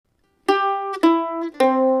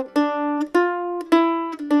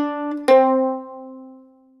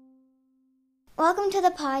Welcome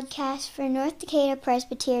to the podcast for North Decatur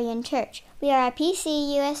Presbyterian Church. We are a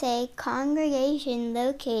PCUSA congregation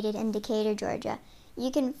located in Decatur, Georgia. You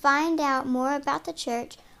can find out more about the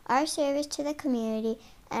church, our service to the community,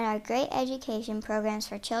 and our great education programs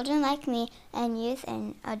for children like me and youth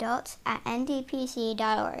and adults at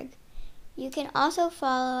ndpc.org. You can also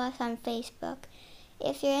follow us on Facebook.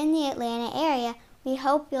 If you're in the Atlanta area, we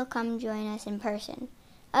hope you'll come join us in person.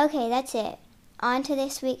 Okay, that's it. On to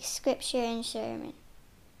this week's scripture and sermon.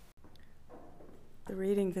 The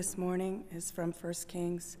reading this morning is from 1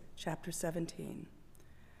 Kings chapter 17.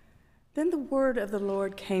 Then the word of the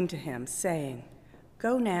Lord came to him, saying,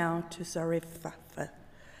 Go now to Zarephath,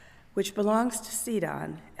 which belongs to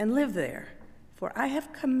Sidon, and live there, for I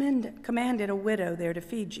have commanded a widow there to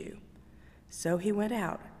feed you. So he went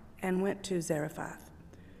out and went to Zarephath.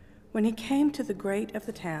 When he came to the gate of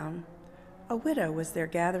the town, a widow was there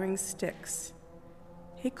gathering sticks.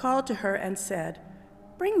 He called to her and said,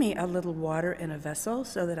 Bring me a little water in a vessel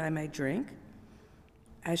so that I may drink.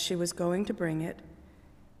 As she was going to bring it,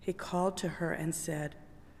 he called to her and said,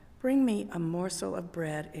 Bring me a morsel of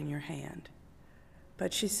bread in your hand.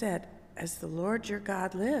 But she said, As the Lord your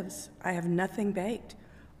God lives, I have nothing baked,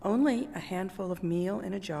 only a handful of meal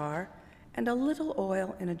in a jar and a little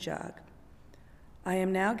oil in a jug. I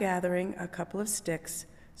am now gathering a couple of sticks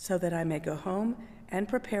so that I may go home and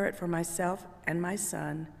prepare it for myself and my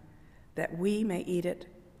son, that we may eat it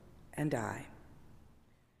and die.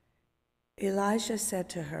 Elijah said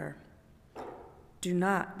to her, Do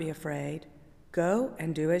not be afraid. Go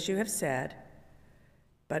and do as you have said.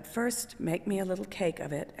 But first make me a little cake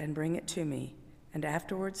of it and bring it to me, and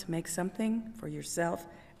afterwards make something for yourself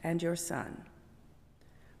and your son.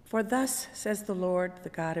 For thus says the Lord, the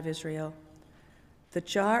God of Israel, the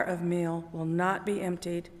jar of meal will not be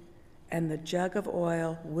emptied, and the jug of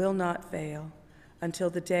oil will not fail until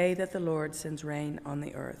the day that the Lord sends rain on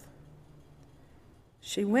the earth.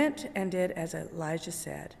 She went and did as Elijah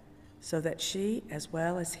said, so that she, as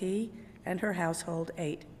well as he and her household,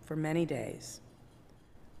 ate for many days.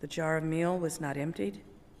 The jar of meal was not emptied,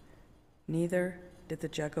 neither did the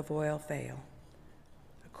jug of oil fail,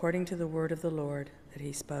 according to the word of the Lord that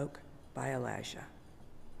he spoke by Elijah.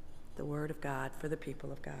 The word of God for the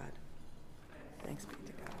people of God. Thanks be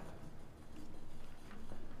to God.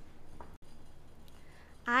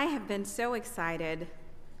 I have been so excited.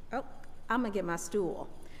 Oh, I'm gonna get my stool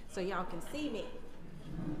so y'all can see me.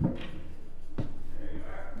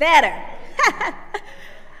 Better.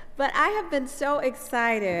 But I have been so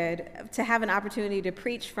excited to have an opportunity to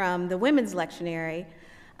preach from the Women's Lectionary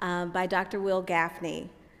by Dr. Will Gaffney.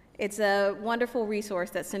 It's a wonderful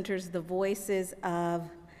resource that centers the voices of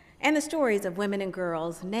and the stories of women and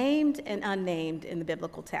girls, named and unnamed in the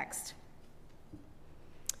biblical text.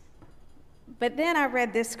 But then I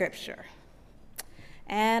read this scripture,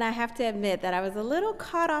 and I have to admit that I was a little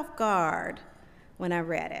caught off guard when I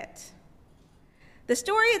read it. The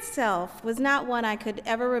story itself was not one I could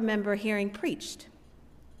ever remember hearing preached.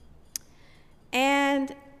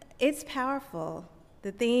 And it's powerful.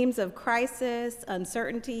 The themes of crisis,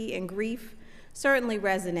 uncertainty, and grief certainly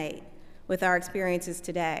resonate with our experiences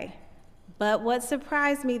today. But what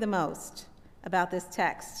surprised me the most about this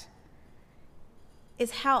text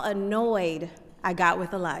is how annoyed I got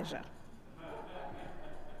with Elijah.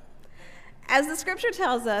 As the scripture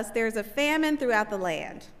tells us, there's a famine throughout the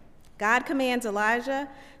land. God commands Elijah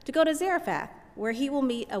to go to Zarephath, where he will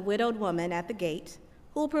meet a widowed woman at the gate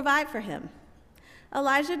who will provide for him.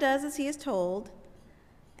 Elijah does as he is told,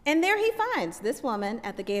 and there he finds this woman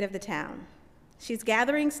at the gate of the town. She's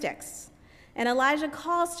gathering sticks, and Elijah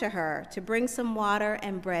calls to her to bring some water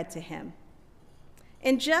and bread to him.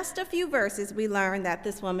 In just a few verses, we learn that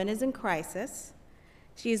this woman is in crisis.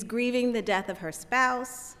 She is grieving the death of her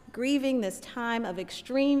spouse, grieving this time of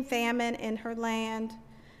extreme famine in her land,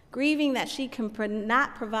 grieving that she can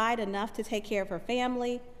not provide enough to take care of her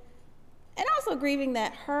family, and also grieving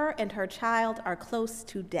that her and her child are close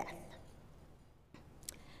to death.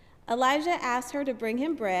 Elijah asks her to bring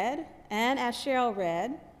him bread, and as Cheryl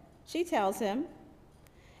read, she tells him,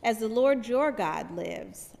 As the Lord your God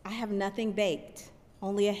lives, I have nothing baked,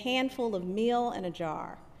 only a handful of meal in a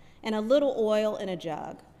jar, and a little oil in a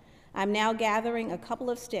jug. I'm now gathering a couple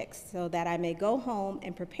of sticks so that I may go home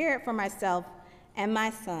and prepare it for myself and my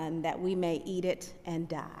son, that we may eat it and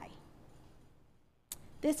die.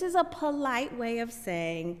 This is a polite way of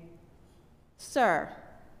saying, Sir,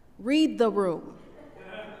 read the room.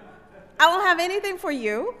 I won't have anything for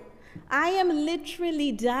you. I am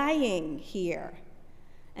literally dying here,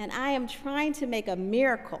 and I am trying to make a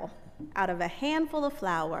miracle out of a handful of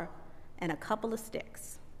flour and a couple of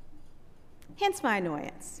sticks. Hence my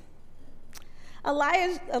annoyance.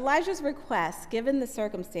 Elijah's request, given the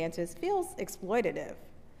circumstances, feels exploitative.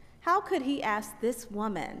 How could he ask this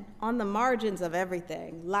woman on the margins of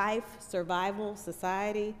everything, life, survival,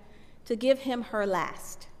 society, to give him her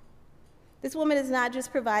last? This woman is not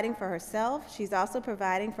just providing for herself, she's also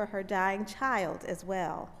providing for her dying child as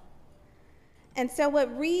well. And so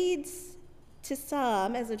what reads to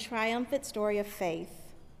some as a triumphant story of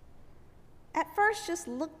faith, at first just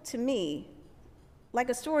looked to me like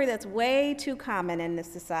a story that's way too common in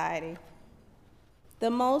this society. The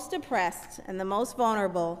most oppressed and the most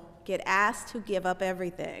vulnerable get asked to give up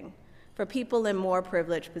everything for people in more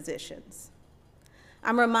privileged positions.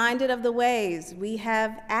 I'm reminded of the ways we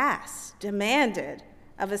have asked, demanded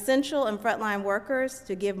of essential and frontline workers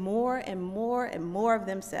to give more and more and more of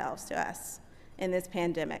themselves to us in this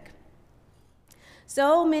pandemic.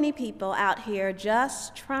 So many people out here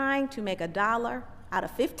just trying to make $1 out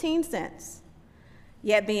of 15 cents,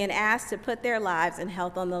 yet being asked to put their lives and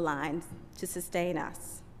health on the line to sustain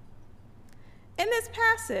us. In this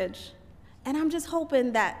passage, and I'm just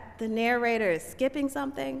hoping that the narrator is skipping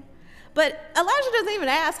something, but Elijah doesn't even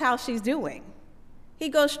ask how she's doing. He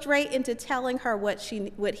goes straight into telling her what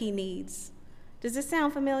he needs. Does this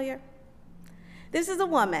sound familiar? This is a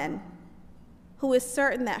woman who is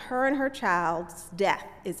certain that her and her child's death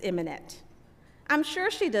is imminent. I'm sure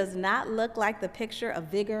she does not look like the picture of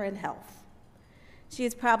vigor and health. She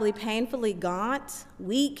is probably painfully gaunt,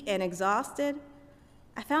 weak, and exhausted.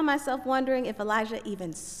 I found myself wondering if Elijah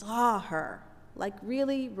even saw her, like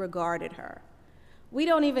really regarded her. We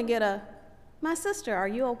don't even get a, "My sister, are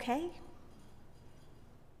you okay?"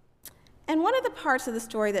 And one of the parts of the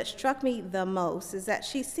story that struck me the most is that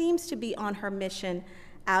she seems to be on her mission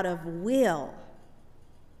out of will,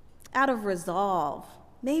 out of resolve,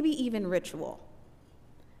 maybe even ritual,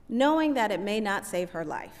 knowing that it may not save her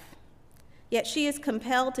life. Yet she is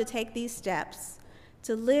compelled to take these steps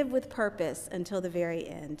to live with purpose until the very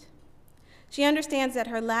end. She understands that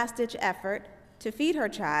her last-ditch effort to feed her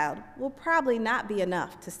child will probably not be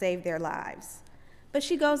enough to save their lives, but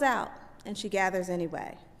she goes out and she gathers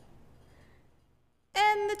anyway.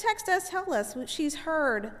 And the text does tell us she's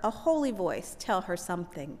heard a holy voice tell her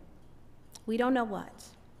something. We don't know what.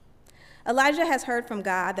 Elijah has heard from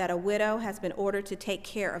God that a widow has been ordered to take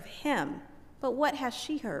care of him, but what has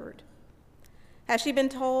she heard? Has she been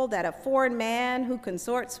told that a foreign man who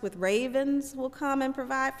consorts with ravens will come and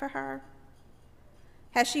provide for her?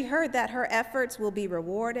 Has she heard that her efforts will be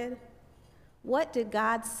rewarded? What did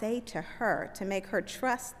God say to her to make her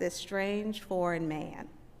trust this strange foreign man?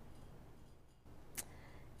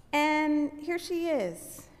 And here she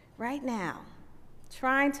is, right now,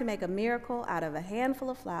 trying to make a miracle out of a handful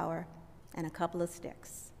of flour and a couple of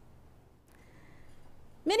sticks.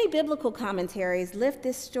 Many biblical commentaries lift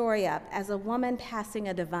this story up as a woman passing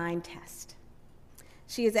a divine test.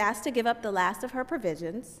 She is asked to give up the last of her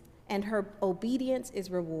provisions, and her obedience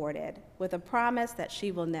is rewarded with a promise that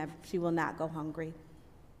she will not go hungry.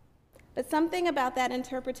 But something about that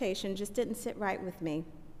interpretation just didn't sit right with me.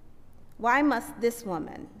 Why must this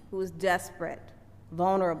woman, who is desperate,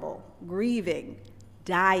 vulnerable, grieving,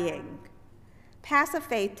 dying, pass a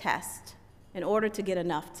faith test in order to get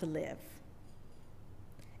enough to live?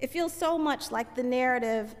 It feels so much like the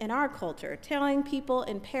narrative in our culture, telling people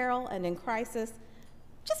in peril and in crisis,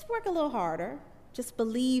 just work a little harder, just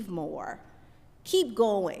believe more, keep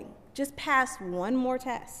going, just pass one more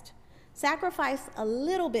test, sacrifice a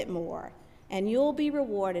little bit more, and you'll be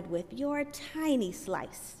rewarded with your tiny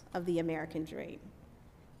slice of the American dream.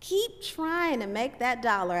 Keep trying to make that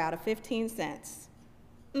 $1 out of 15 cents.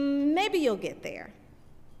 Maybe you'll get there.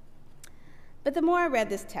 But the more I read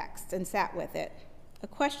this text and sat with it, a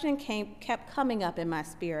question kept coming up in my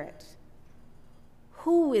spirit.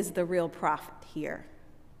 Who is the real prophet here?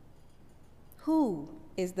 Who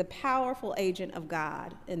is the powerful agent of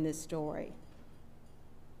God in this story?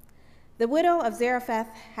 The widow of Zarephath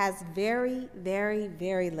has very, very,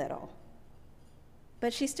 very little,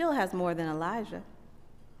 but she still has more than Elijah.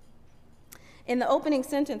 In the opening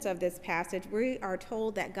sentence of this passage, we are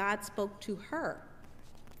told that God spoke to her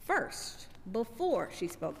first, before God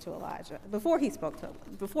spoke to Elijah.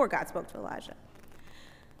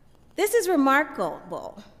 This is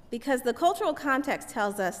remarkable because the cultural context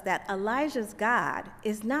tells us that Elijah's God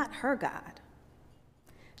is not her God.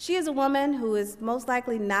 She is a woman who is most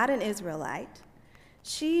likely not an Israelite.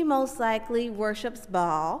 She most likely worships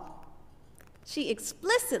Baal. She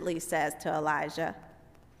explicitly says to Elijah,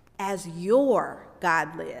 "As your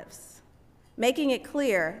God lives," making it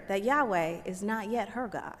clear that Yahweh is not yet her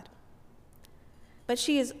God. But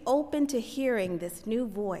she is open to hearing this new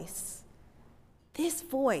voice, this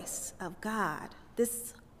voice of God,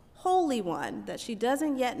 this Holy One that she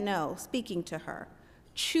doesn't yet know speaking to her,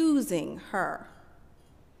 choosing her.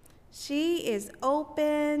 She is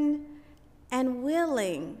open and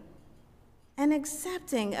willing and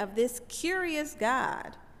accepting of this curious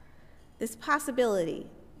God, this possibility,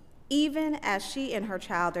 even as she and her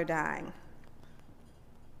child are dying.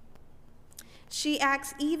 She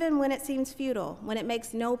acts even when it seems futile, when it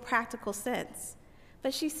makes no practical sense,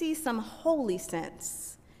 but she sees some holy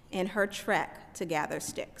sense in her trek to gather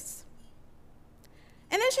sticks.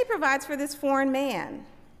 And then she provides for this foreign man,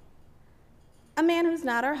 a man who's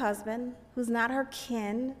not her husband, who's not her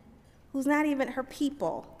kin, who's not even her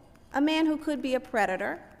people, a man who could be a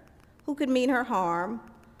predator, who could mean her harm,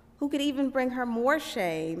 who could even bring her more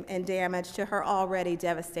shame and damage to her already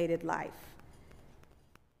devastated life.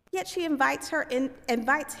 Yet she invites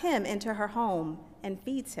him into her home and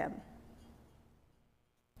feeds him.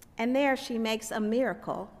 And there she makes a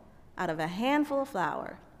miracle out of a handful of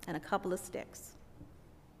flour and a couple of sticks.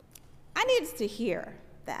 I needed to hear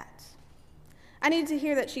that. I needed to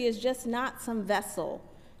hear that she is just not some vessel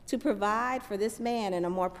to provide for this man in a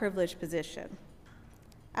more privileged position.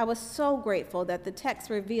 I was so grateful that the text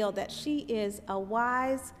revealed that she is a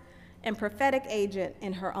wise and prophetic agent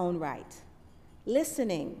in her own right,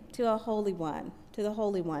 listening to the Holy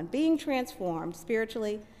One, being transformed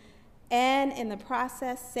spiritually, and in the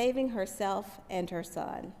process, saving herself and her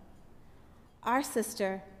son. Our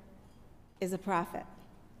sister is a prophet.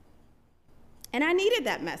 And I needed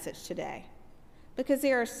that message today, because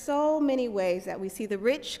there are so many ways that we see the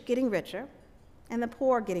rich getting richer and the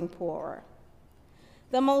poor getting poorer.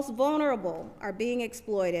 The most vulnerable are being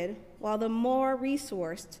exploited, while the more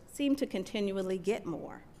resourced seem to continually get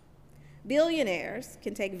more. Billionaires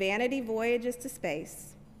can take vanity voyages to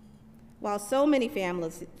space, while so many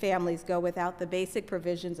families go without the basic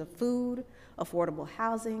provisions of food, affordable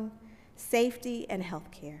housing, safety, and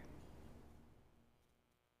health care.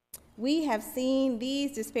 We have seen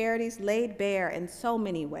these disparities laid bare in so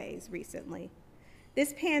many ways recently.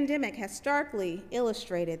 This pandemic has starkly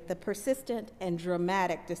illustrated the persistent and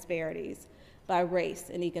dramatic disparities by race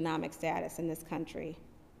and economic status in this country.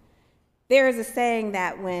 There is a saying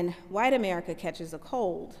that when white America catches a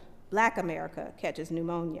cold, Black America catches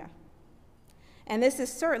pneumonia. And this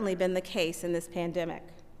has certainly been the case in this pandemic.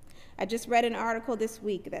 I just read an article this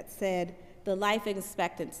week that said the life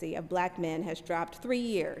expectancy of Black men has dropped 3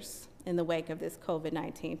 years in the wake of this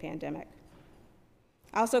COVID-19 pandemic.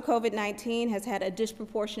 Also, COVID-19 has had a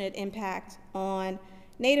disproportionate impact on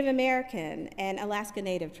Native American and Alaska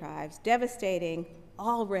Native tribes, devastating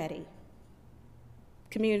already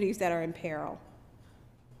communities that are in peril.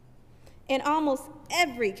 In almost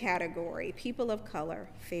every category, people of color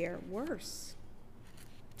fare worse.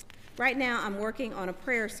 Right now, I'm working on a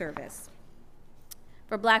prayer service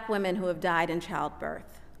for Black women who have died in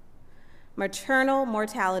childbirth. Maternal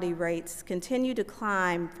mortality rates continue to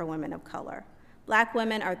climb for women of color. Black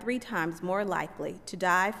women are 3 times more likely to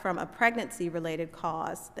die from a pregnancy-related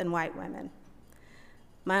cause than white women.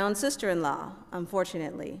 My own sister-in-law,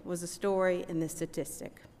 unfortunately, was a story in this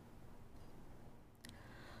statistic.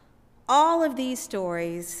 All of these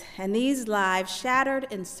stories and these lives shattered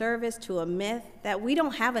in service to a myth that we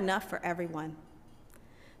don't have enough for everyone,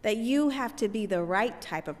 that you have to be the right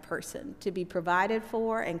type of person to be provided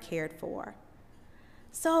for and cared for.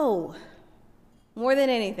 So, more than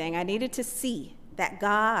anything, I needed to see that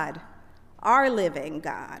God, our living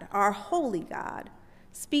God, our holy God,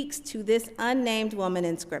 speaks to this unnamed woman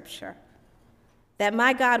in Scripture, that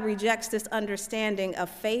my God rejects this understanding of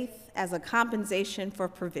faith as a compensation for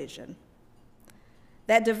provision,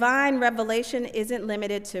 that divine revelation isn't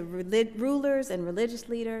limited to rulers and religious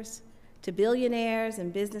leaders, to billionaires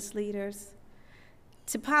and business leaders,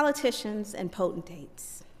 to politicians and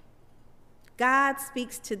potentates. God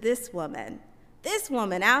speaks to this woman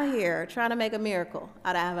out here trying to make a miracle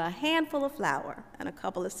out of a handful of flour and a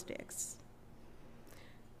couple of sticks.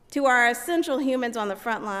 To our essential humans on the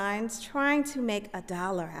front lines trying to make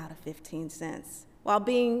 $1 out of 15 cents while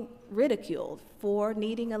being ridiculed for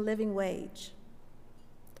needing a living wage.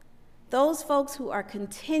 Those folks who are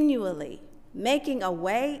continually making a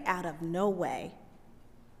way out of no way.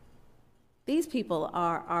 These people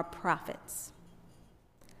are our prophets.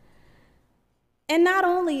 And not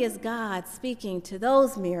only is God speaking to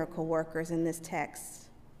those miracle workers in this text,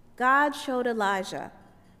 God showed Elijah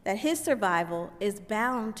that his survival is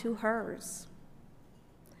bound to hers.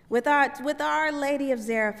 With Our Lady of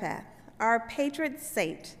Zarephath, our patron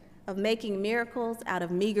saint of making miracles out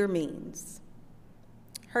of meager means,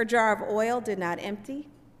 her jar of oil did not empty,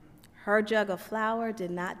 her jug of flour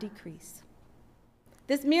did not decrease.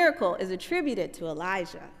 This miracle is attributed to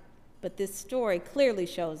Elijah, but this story clearly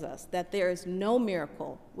shows us that there is no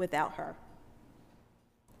miracle without her.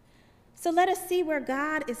 So let us see where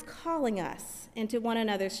God is calling us into one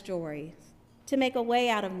another's stories, to make a way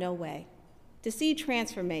out of no way, to see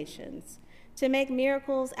transformations, to make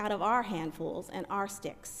miracles out of our handfuls and our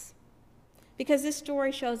sticks. Because this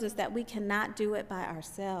story shows us that we cannot do it by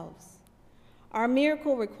ourselves. Our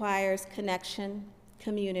miracle requires connection,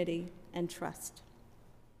 community, and trust.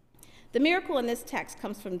 The miracle in this text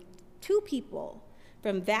comes from two people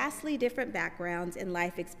from vastly different backgrounds and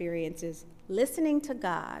life experiences listening to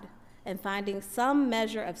God and finding some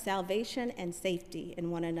measure of salvation and safety in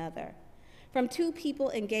one another. From two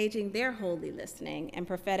people engaging their holy listening and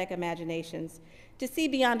prophetic imaginations to see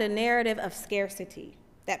beyond a narrative of scarcity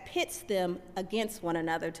that pits them against one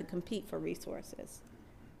another to compete for resources.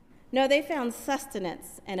 No, they found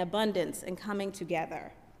sustenance and abundance in coming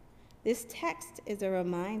together. This text is a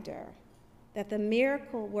reminder that the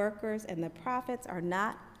miracle workers and the prophets are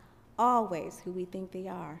not always who we think they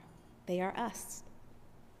are. They are us.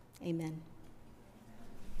 Amen.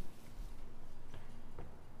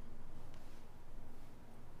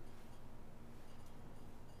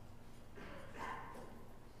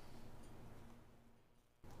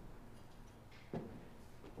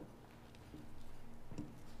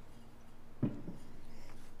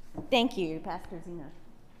 Thank you, Pastor Zena,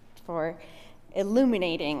 for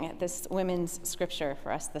illuminating this women's scripture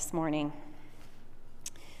for us this morning.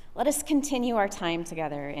 Let us continue our time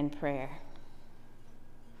together in prayer.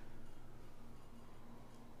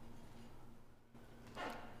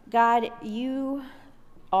 God, you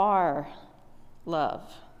are love.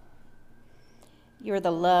 You're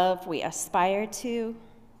the love we aspire to.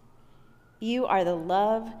 You are the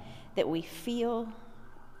love that we feel,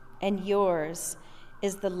 and yours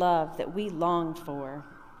is the love that we long for.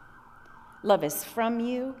 Love is from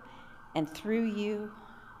you and through you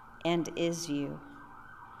and is you.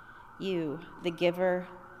 You, the giver,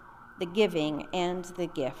 the giving, and the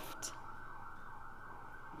gift.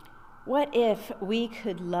 What if we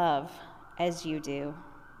could love as you do?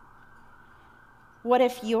 What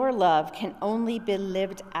if your love can only be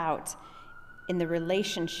lived out in the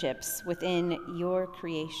relationships within your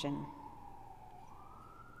creation?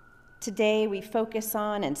 Today we focus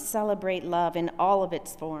on and celebrate love in all of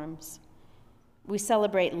its forms. We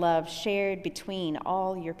celebrate love shared between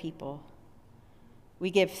all your people. We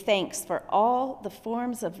give thanks for all the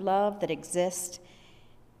forms of love that exist.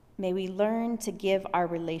 May we learn to give our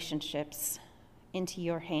relationships into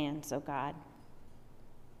your hands, O God.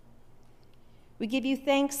 We give you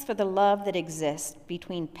thanks for the love that exists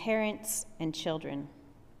between parents and children.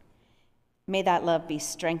 May that love be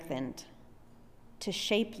strengthened to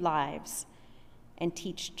shape lives and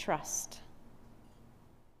teach trust.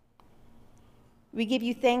 We give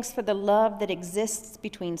you thanks for the love that exists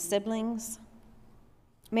between siblings.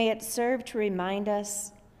 May it serve to remind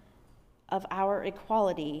us of our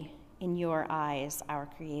equality in your eyes, our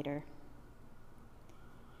Creator.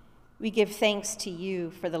 We give thanks to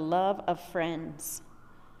you for the love of friends.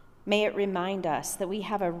 May it remind us that we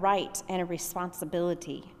have a right and a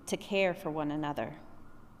responsibility to care for one another.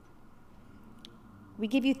 We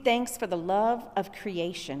give you thanks for the love of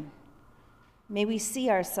creation. May we see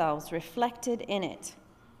ourselves reflected in it.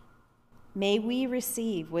 May we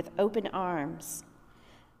receive with open arms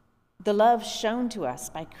the love shown to us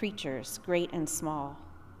by creatures great and small,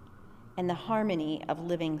 and the harmony of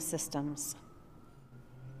living systems.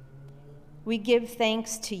 We give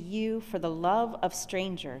thanks to you for the love of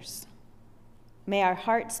strangers. May our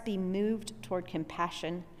hearts be moved toward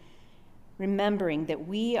compassion, remembering that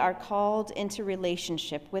we are called into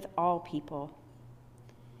relationship with all people.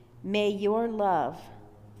 May your love,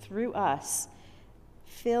 through us,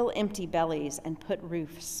 fill empty bellies and put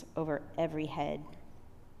roofs over every head.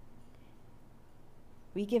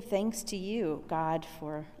 We give thanks to you, God,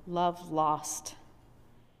 for love lost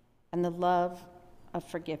and the love of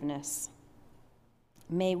forgiveness.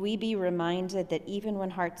 May we be reminded that even when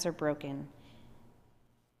hearts are broken,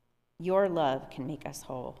 your love can make us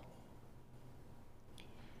whole.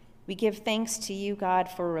 We give thanks to you, God,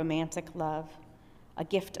 for romantic love, a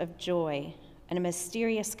gift of joy and a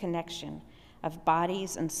mysterious connection of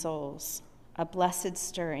bodies and souls, a blessed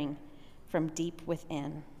stirring from deep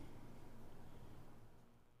within.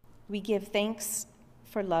 We give thanks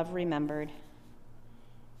for love remembered,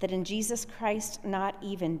 that in Jesus Christ, not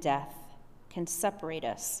even death can separate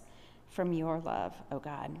us from your love, O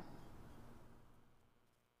God.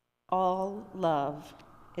 All love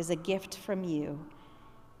is a gift from you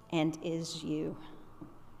and is you,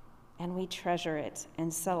 and we treasure it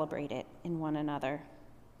and celebrate it in one another.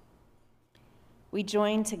 We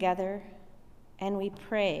join together and we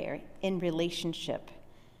pray in relationship,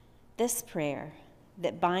 this prayer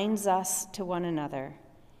that binds us to one another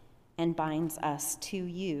and binds us to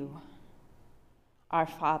you, our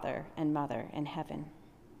Father and Mother in heaven.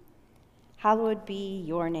 Hallowed be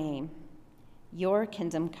your name, your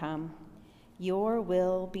kingdom come, your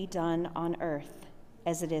will be done on earth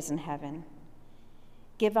as it is in heaven.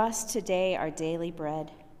 Give us today our daily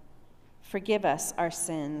bread. Forgive us our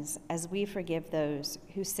sins as we forgive those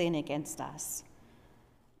who sin against us.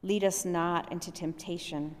 Lead us not into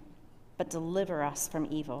temptation, but deliver us from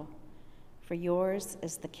evil. For yours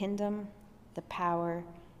is the kingdom, the power,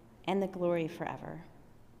 and the glory forever.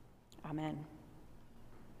 Amen.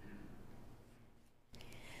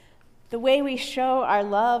 The way we show our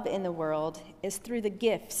love in the world is through the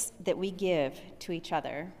gifts that we give to each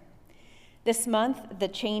other. This month, the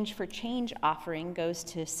Change for Change offering goes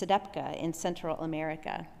to SEDEPCA in Central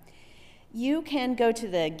America. You can go to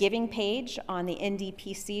the giving page on the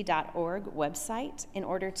ndpc.org website in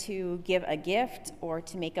order to give a gift or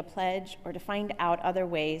to make a pledge or to find out other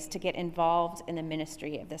ways to get involved in the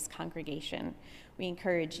ministry of this congregation. We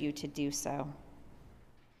encourage you to do so.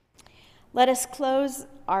 Let us close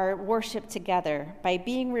our worship together by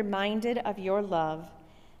being reminded of your love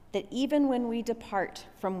that even when we depart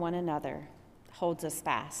from one another, holds us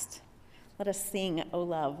fast. Let us sing, O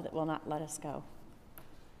love that will not let us go.